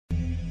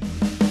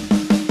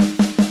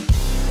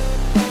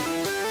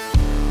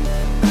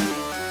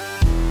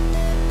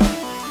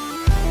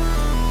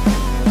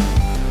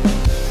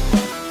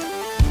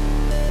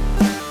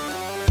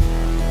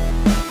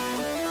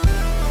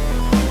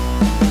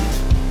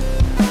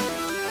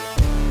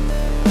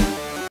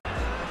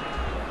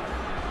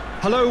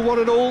Hello one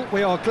and all,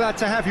 we are glad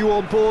to have you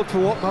on board for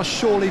what must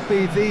surely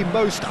be the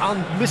most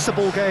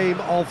unmissable game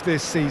of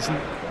this season.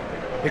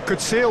 It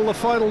could seal the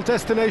final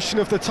destination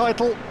of the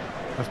title.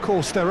 Of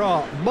course there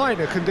are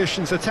minor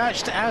conditions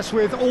attached, as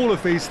with all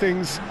of these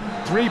things.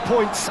 3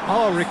 points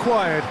are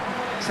required.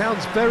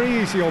 Sounds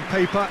very easy on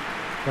paper,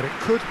 but it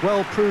could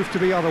well prove to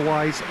be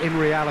otherwise in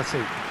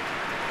reality.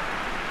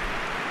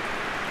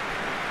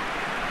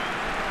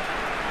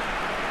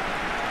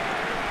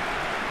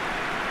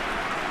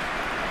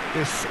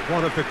 This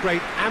one of the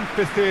great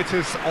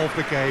amphitheatres of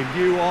the game.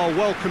 You are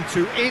welcome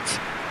to it,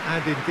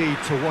 and indeed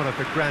to one of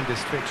the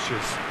grandest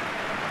fixtures.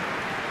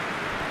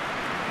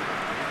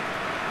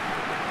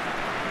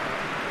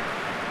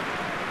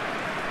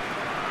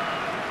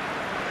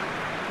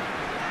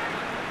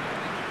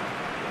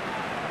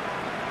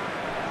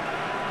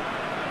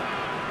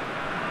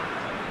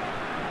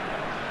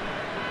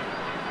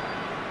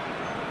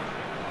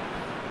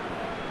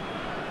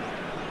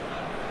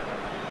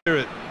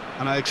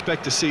 And I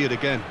expect to see it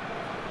again.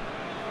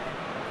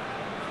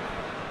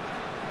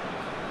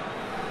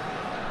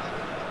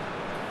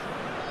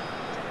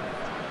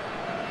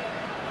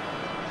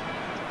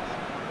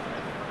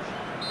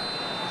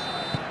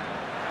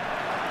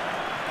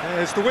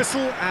 There's the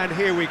whistle, and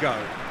here we go.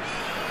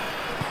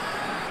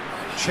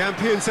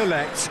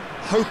 Champions-elect,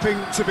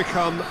 hoping to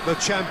become the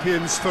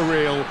champions for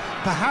real.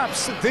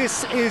 Perhaps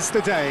this is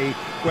the day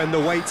when the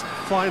wait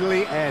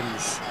finally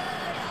ends.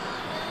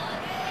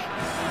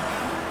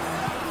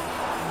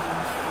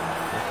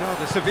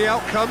 Regardless of the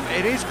outcome,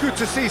 it is good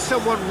to see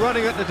someone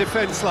running at the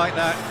defence like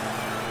that.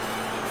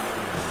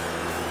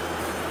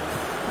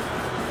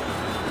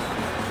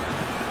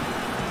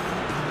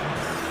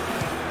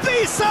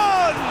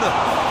 Beeson!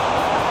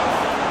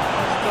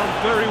 He's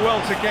done very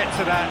well to get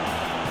to that.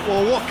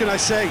 Well, what can I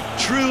say?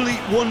 Truly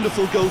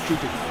wonderful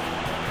goalkeeping.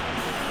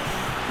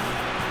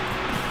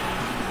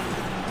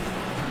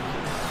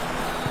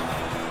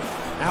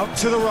 Out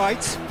to the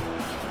right.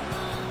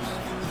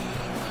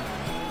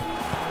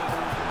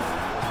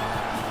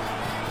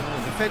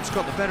 Defence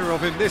got the better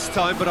of him this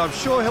time, but I'm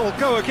sure he'll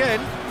go again.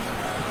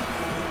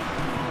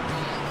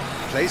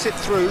 Plays it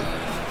through,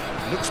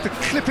 looks to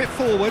clip it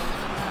forward.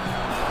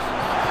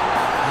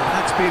 And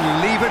that's been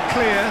levered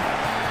clear.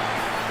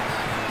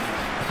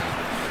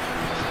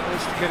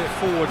 Tries to get it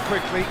forward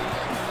quickly.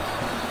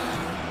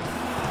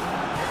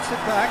 Gets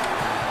it back.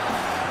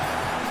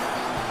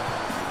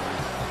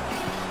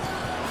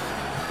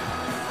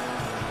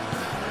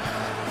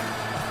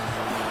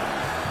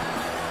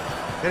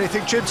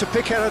 Anything, Jim, to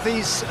pick out of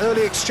these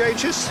early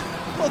exchanges?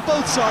 Well,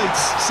 both sides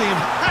seem...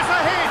 Has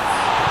a hit!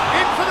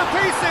 In for the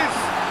pieces!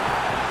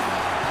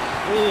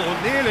 Oh,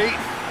 nearly,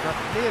 but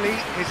nearly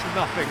is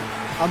nothing.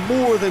 A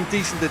more than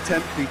decent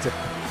attempt, Peter.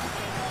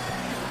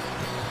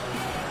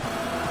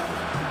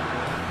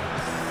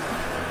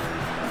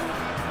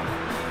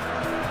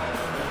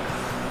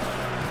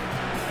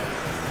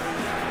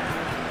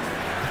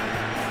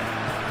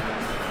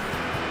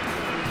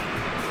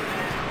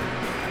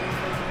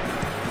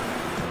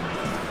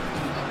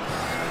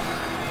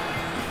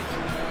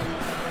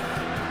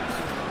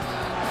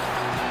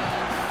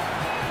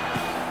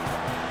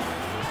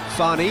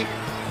 Funny,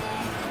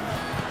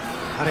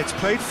 and it's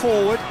played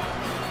forward.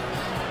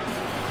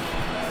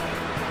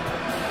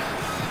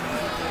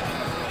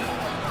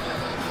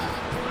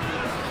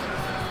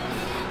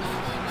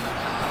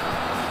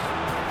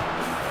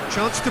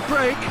 Chance to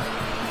break,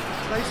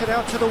 plays it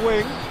out to the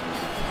wing.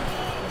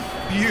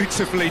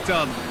 Beautifully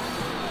done.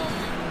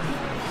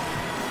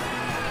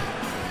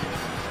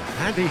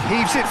 And he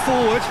heaves it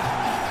forward.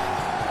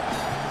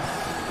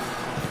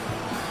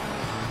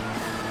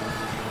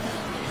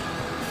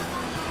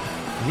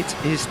 It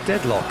is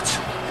deadlocked.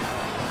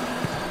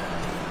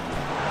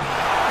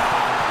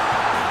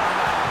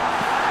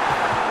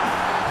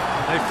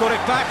 They've got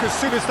it back as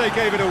soon as they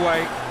gave it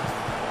away.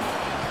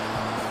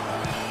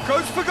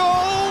 Goes for goal!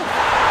 An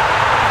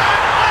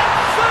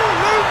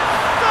absolute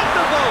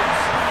thunderbolt!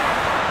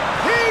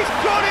 He's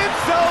got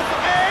himself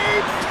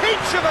a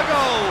peach of a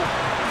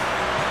goal!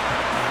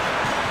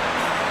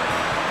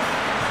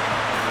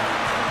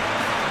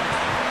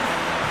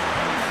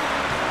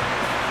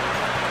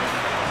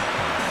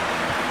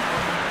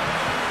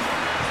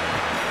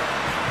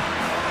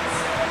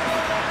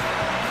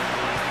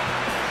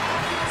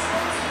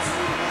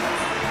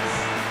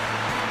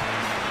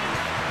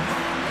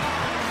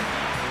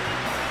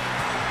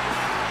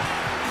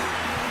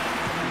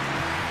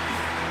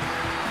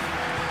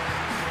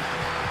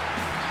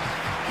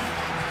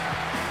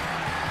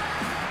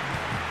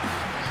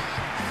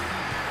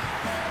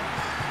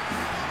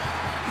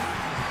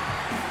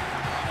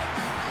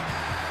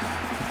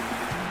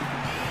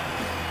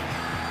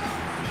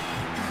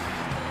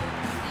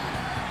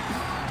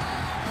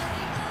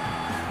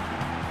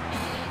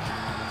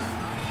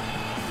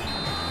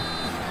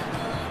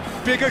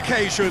 Big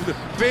occasion,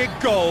 big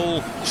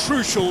goal,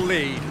 crucial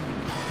lead.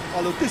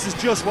 Oh look, this is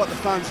just what the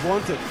fans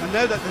wanted, and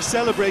now that they're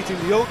celebrating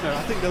the opener,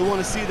 I think they'll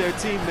want to see their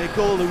team make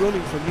all the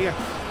running from here.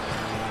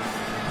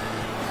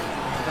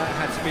 That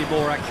had to be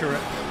more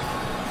accurate.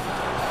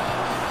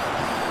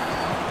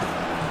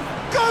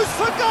 Goes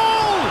for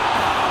goal!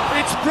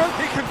 It's broke,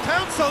 he can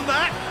pounce on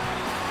that.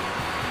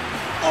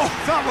 Oh,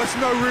 that was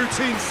no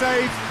routine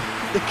save.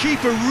 The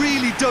keeper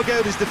really dug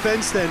out his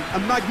defence then. A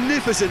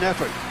magnificent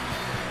effort.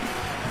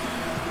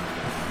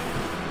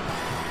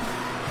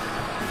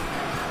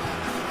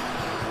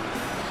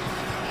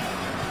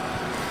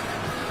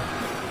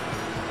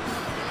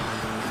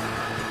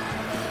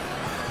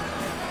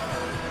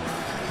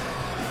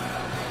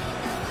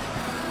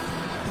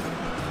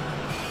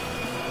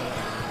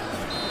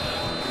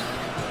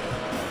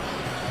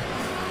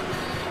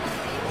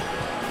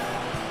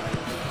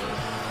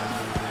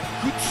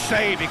 Good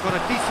save, he got a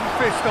decent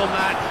fist on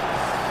that.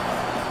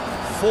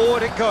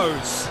 Forward it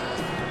goes.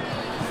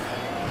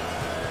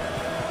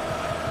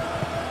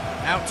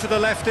 Out to the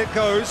left it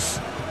goes.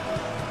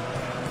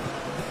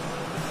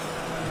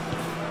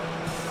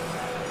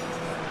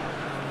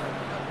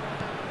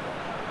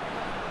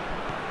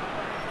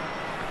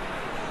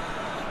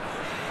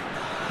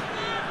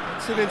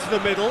 It's it into the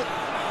middle,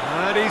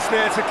 and he's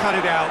there to cut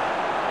it out.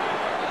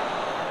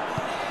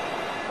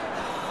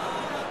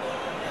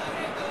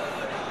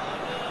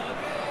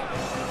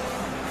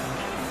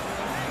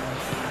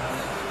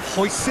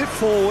 Hoists it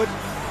forward.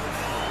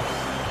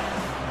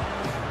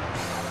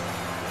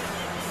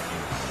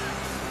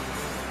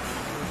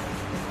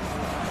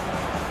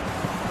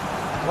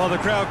 Well, the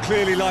crowd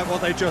clearly like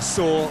what they just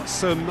saw.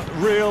 Some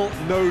real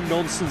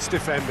no-nonsense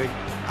defending.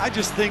 I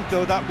just think,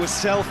 though, that was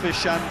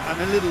selfish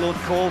and a little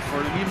uncalled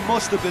for him. He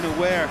must have been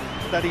aware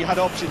that he had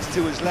options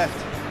to his left.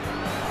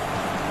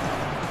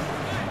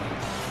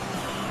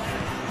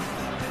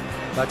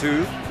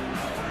 Badu.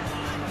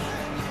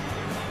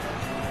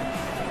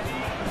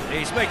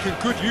 He's making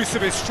good use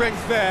of his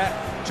strength there,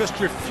 just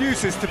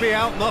refuses to be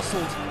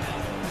out-muscled.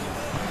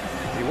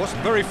 He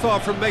wasn't very far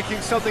from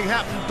making something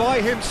happen by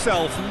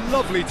himself,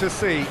 lovely to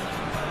see.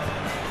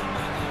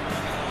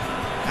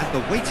 And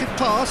the weighted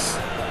pass.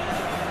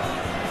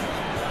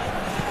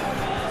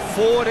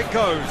 Forward it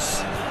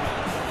goes.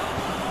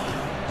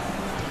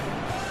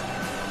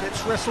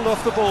 Gets wrestled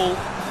off the ball.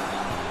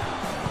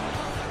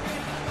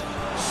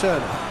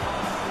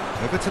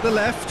 Cerner. Over to the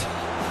left.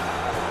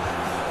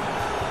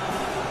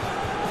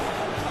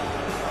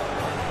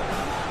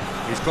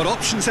 He's got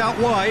options out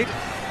wide.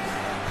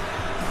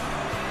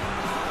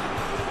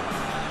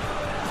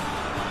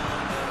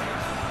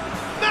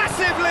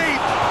 Massive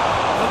leap!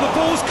 And the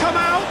ball's come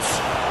out!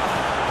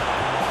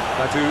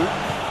 Badu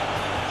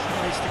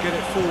tries to get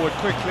it forward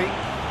quickly.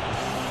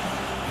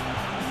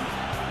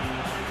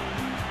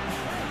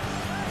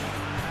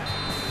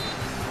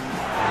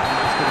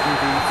 It's going to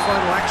be the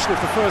final action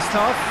of the first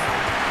half.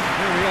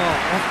 There we are,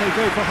 off they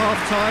go for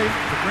half-time.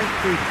 The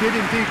breakthrough did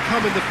indeed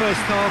come in the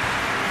first half.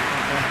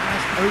 There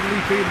has only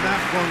been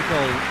that one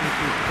goal. It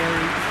is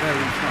very,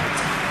 very tight.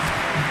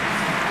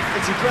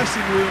 It's a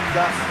dressing room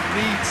that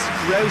needs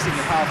rousing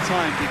at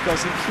half-time because,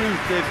 in truth,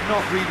 they've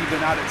not really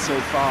been at it so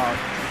far.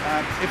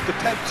 If the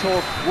pep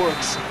talk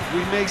works,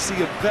 we may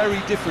see a very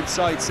different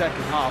side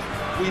second half.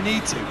 We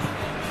need to.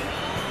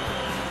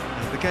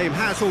 And the game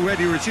has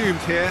already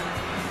resumed here.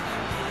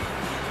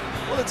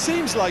 Well, it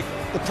seems like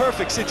the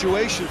perfect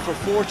situation for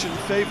fortune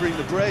favouring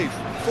the brave.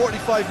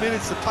 45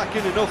 minutes to pack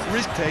in enough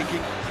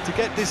risk-taking to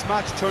get this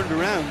match turned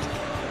around.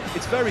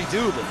 It's very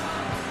doable.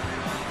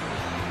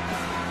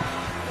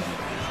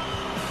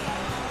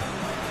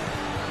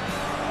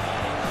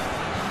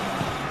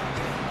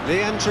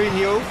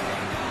 Leandrinho.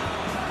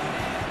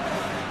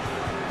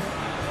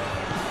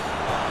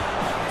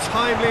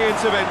 Timely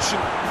intervention.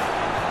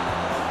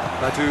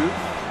 Badu.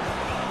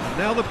 And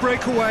now the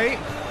breakaway.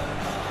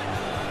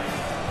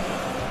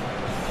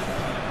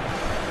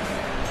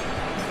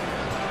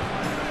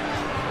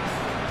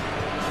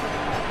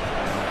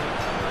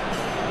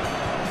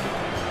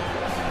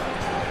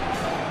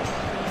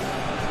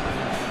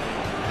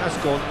 Has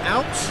gone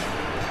out.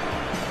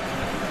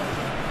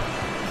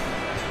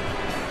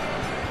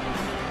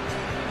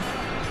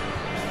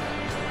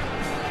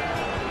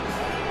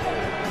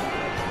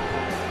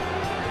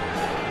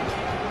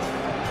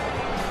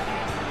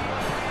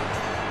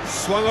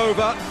 Swung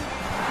over.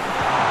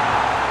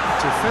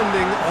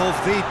 Defending of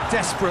the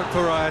desperate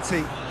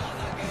variety.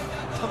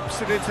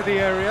 Pumps it into the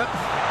area.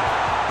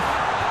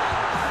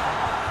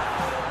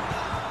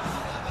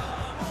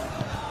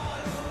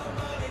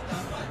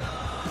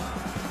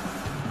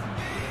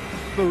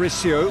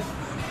 Mauricio.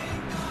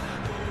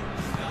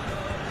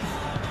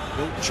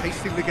 Still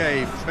chasing the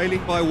game,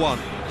 trailing by one.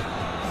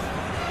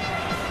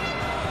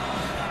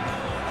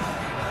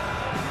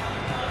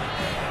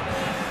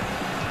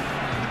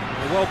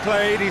 Well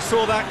played, he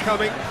saw that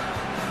coming.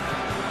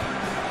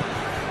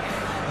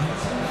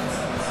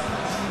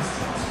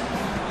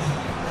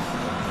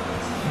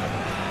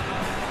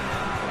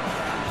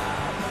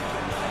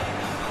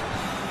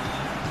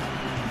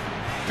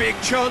 Big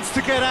chance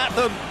to get at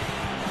them.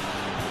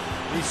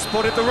 He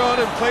spotted the run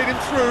and played him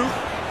through.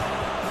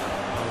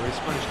 Oh, he's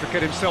managed to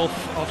get himself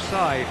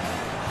offside.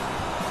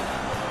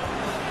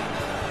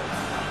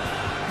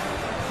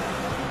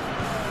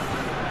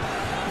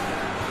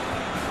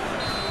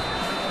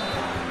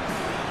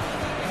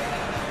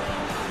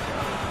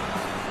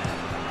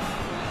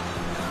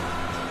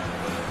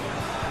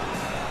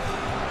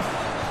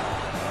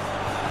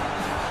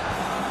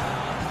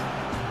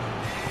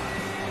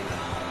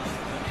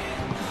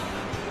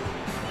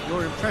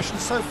 Your impression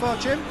so far,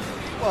 Jim?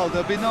 Well,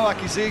 there'll be no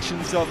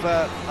accusations of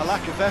a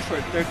lack of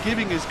effort. They're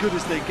giving as good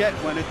as they get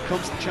when it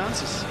comes to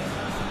chances.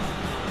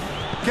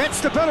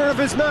 Gets the better of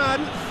his man.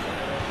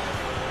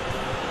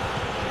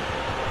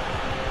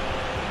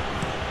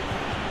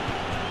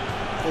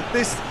 But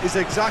this is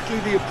exactly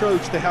the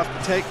approach they have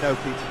to take now,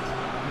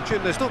 Pete.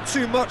 Jim, there's not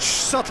too much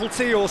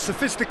subtlety or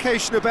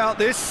sophistication about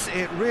this.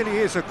 It really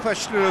is a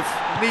question of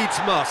needs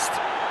must.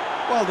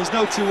 Well, there's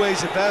no two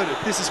ways about it.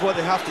 This is what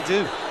they have to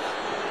do.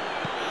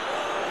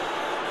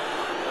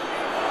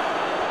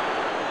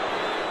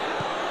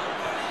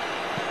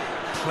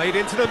 Played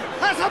into them,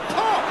 has a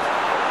pop!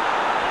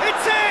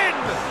 It's in!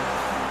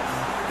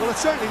 Well, it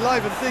certainly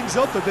livened things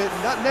up a bit,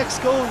 and that next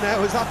goal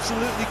now is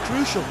absolutely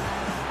crucial.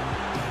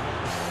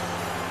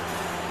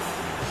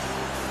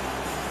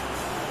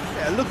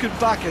 Yeah, looking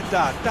back at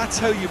that, that's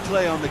how you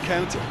play on the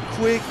counter.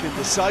 Quick and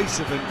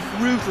decisive and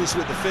ruthless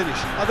with the finish.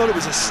 I thought it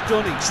was a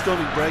stunning,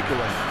 stunning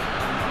breakaway.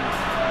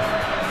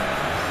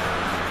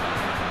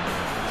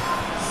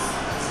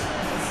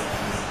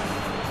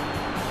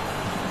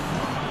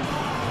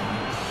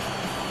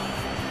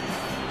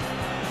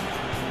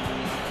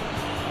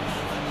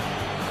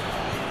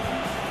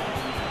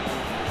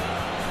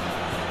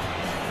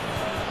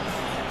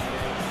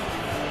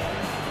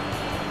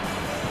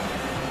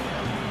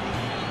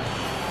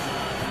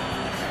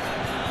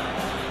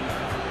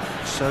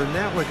 So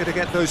now we're going to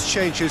get those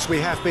changes we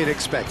have been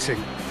expecting.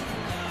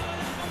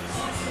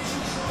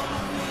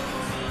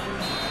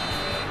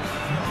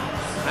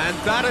 And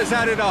that has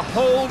added a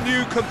whole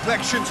new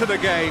complexion to the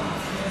game.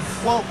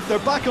 Well, they're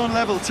back on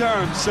level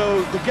terms,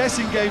 so the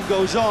guessing game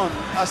goes on.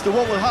 As to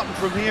what will happen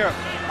from here,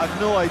 I've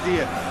no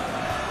idea.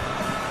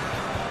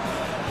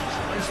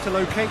 Tries to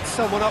locate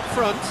someone up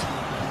front.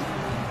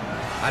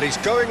 And he's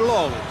going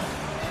long.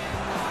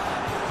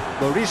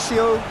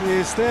 Mauricio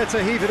is there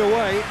to heave it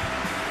away.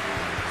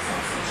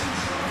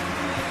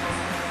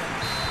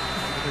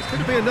 There's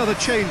going to be another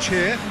change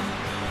here.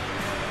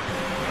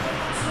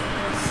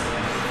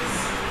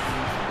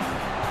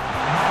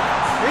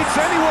 It's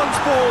anyone's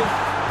ball.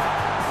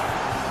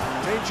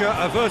 Danger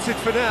averted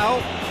for now.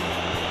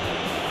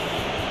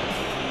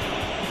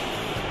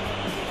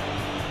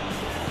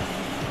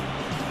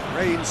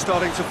 Rain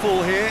starting to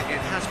fall here.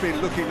 It has been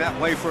looking that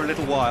way for a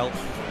little while.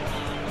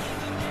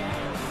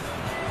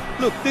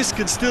 Look, this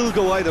can still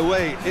go either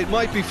way. It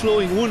might be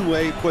flowing one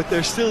way, but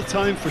there's still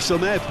time for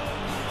some ebb.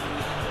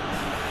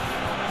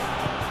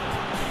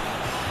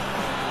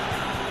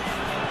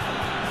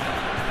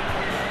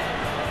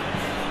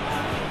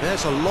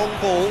 There's a long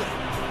ball.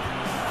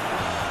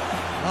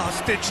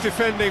 Last-ditch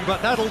defending,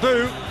 but that'll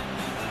do.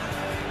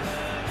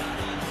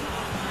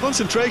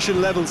 Concentration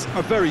levels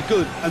are very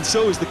good, and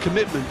so is the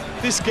commitment.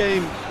 This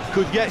game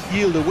could yet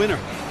yield a winner.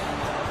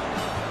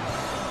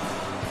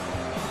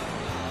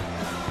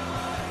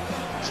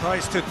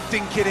 Tries to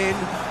dink it in.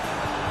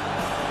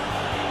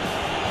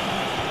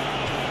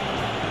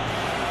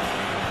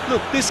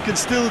 Look, this can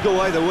still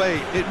go either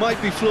way. It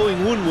might be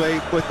flowing one way,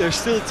 but there's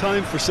still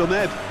time for some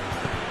ebb.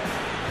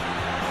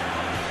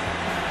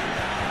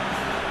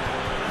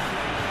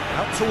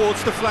 Out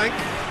towards the flank.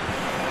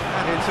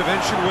 That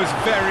intervention was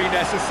very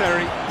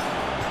necessary.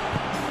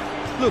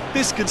 Look,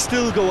 this can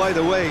still go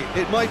either way.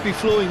 It might be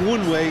flowing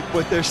one way,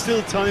 but there's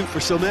still time for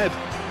some ebb.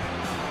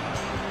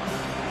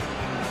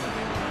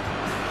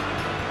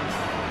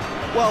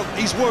 Well,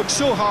 he's worked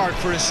so hard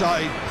for his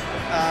side,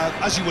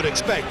 as you would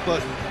expect,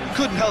 but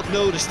couldn't help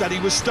notice that he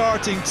was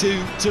starting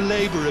to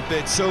labour a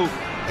bit, so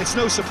it's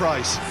no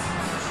surprise.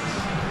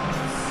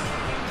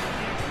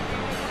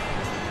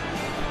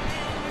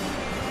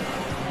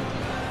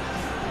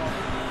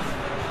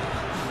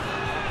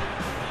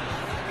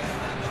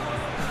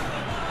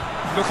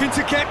 Looking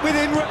to get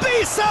within.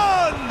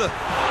 Bison!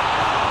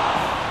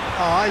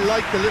 Oh, I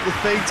like the little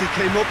feint he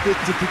came up with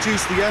to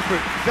produce the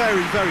effort.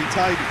 Very, very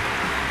tidy.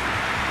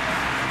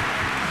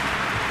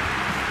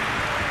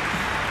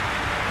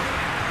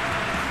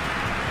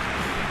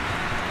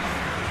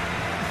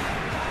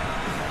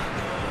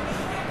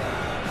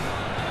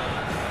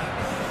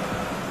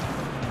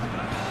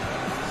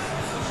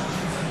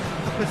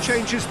 The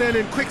changes then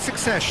in quick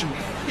succession.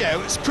 Yeah,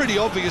 it was pretty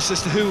obvious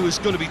as to who was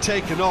going to be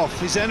taken off.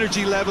 His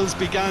energy levels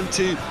began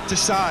to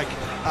sag,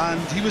 and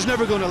he was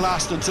never going to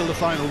last until the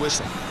final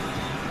whistle.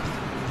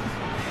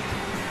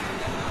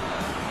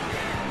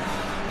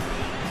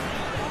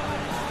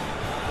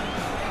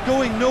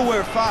 Going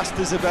nowhere fast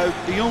is about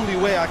the only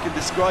way I can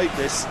describe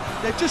this.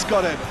 They've just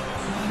got to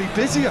be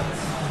busier.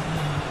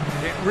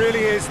 It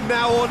really is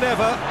now or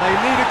never. They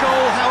need a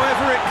goal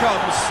however it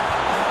comes.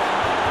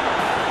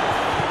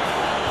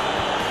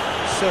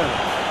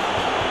 So.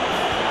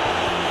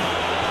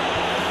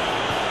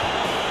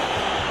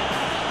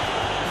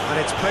 And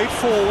it's played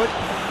forward.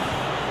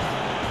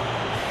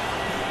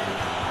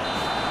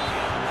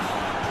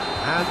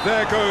 And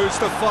there goes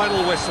the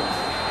final whistle.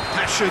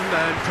 Passion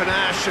and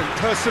panache and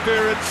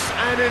perseverance,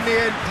 and in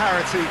the end,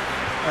 parity.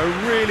 A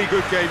really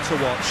good game to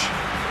watch.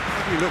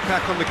 How do you look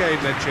back on the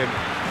game then, Jim?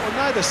 Well,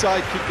 neither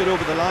side could get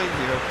over the line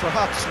here.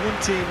 Perhaps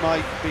one team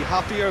might be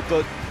happier,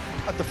 but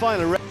at the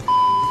final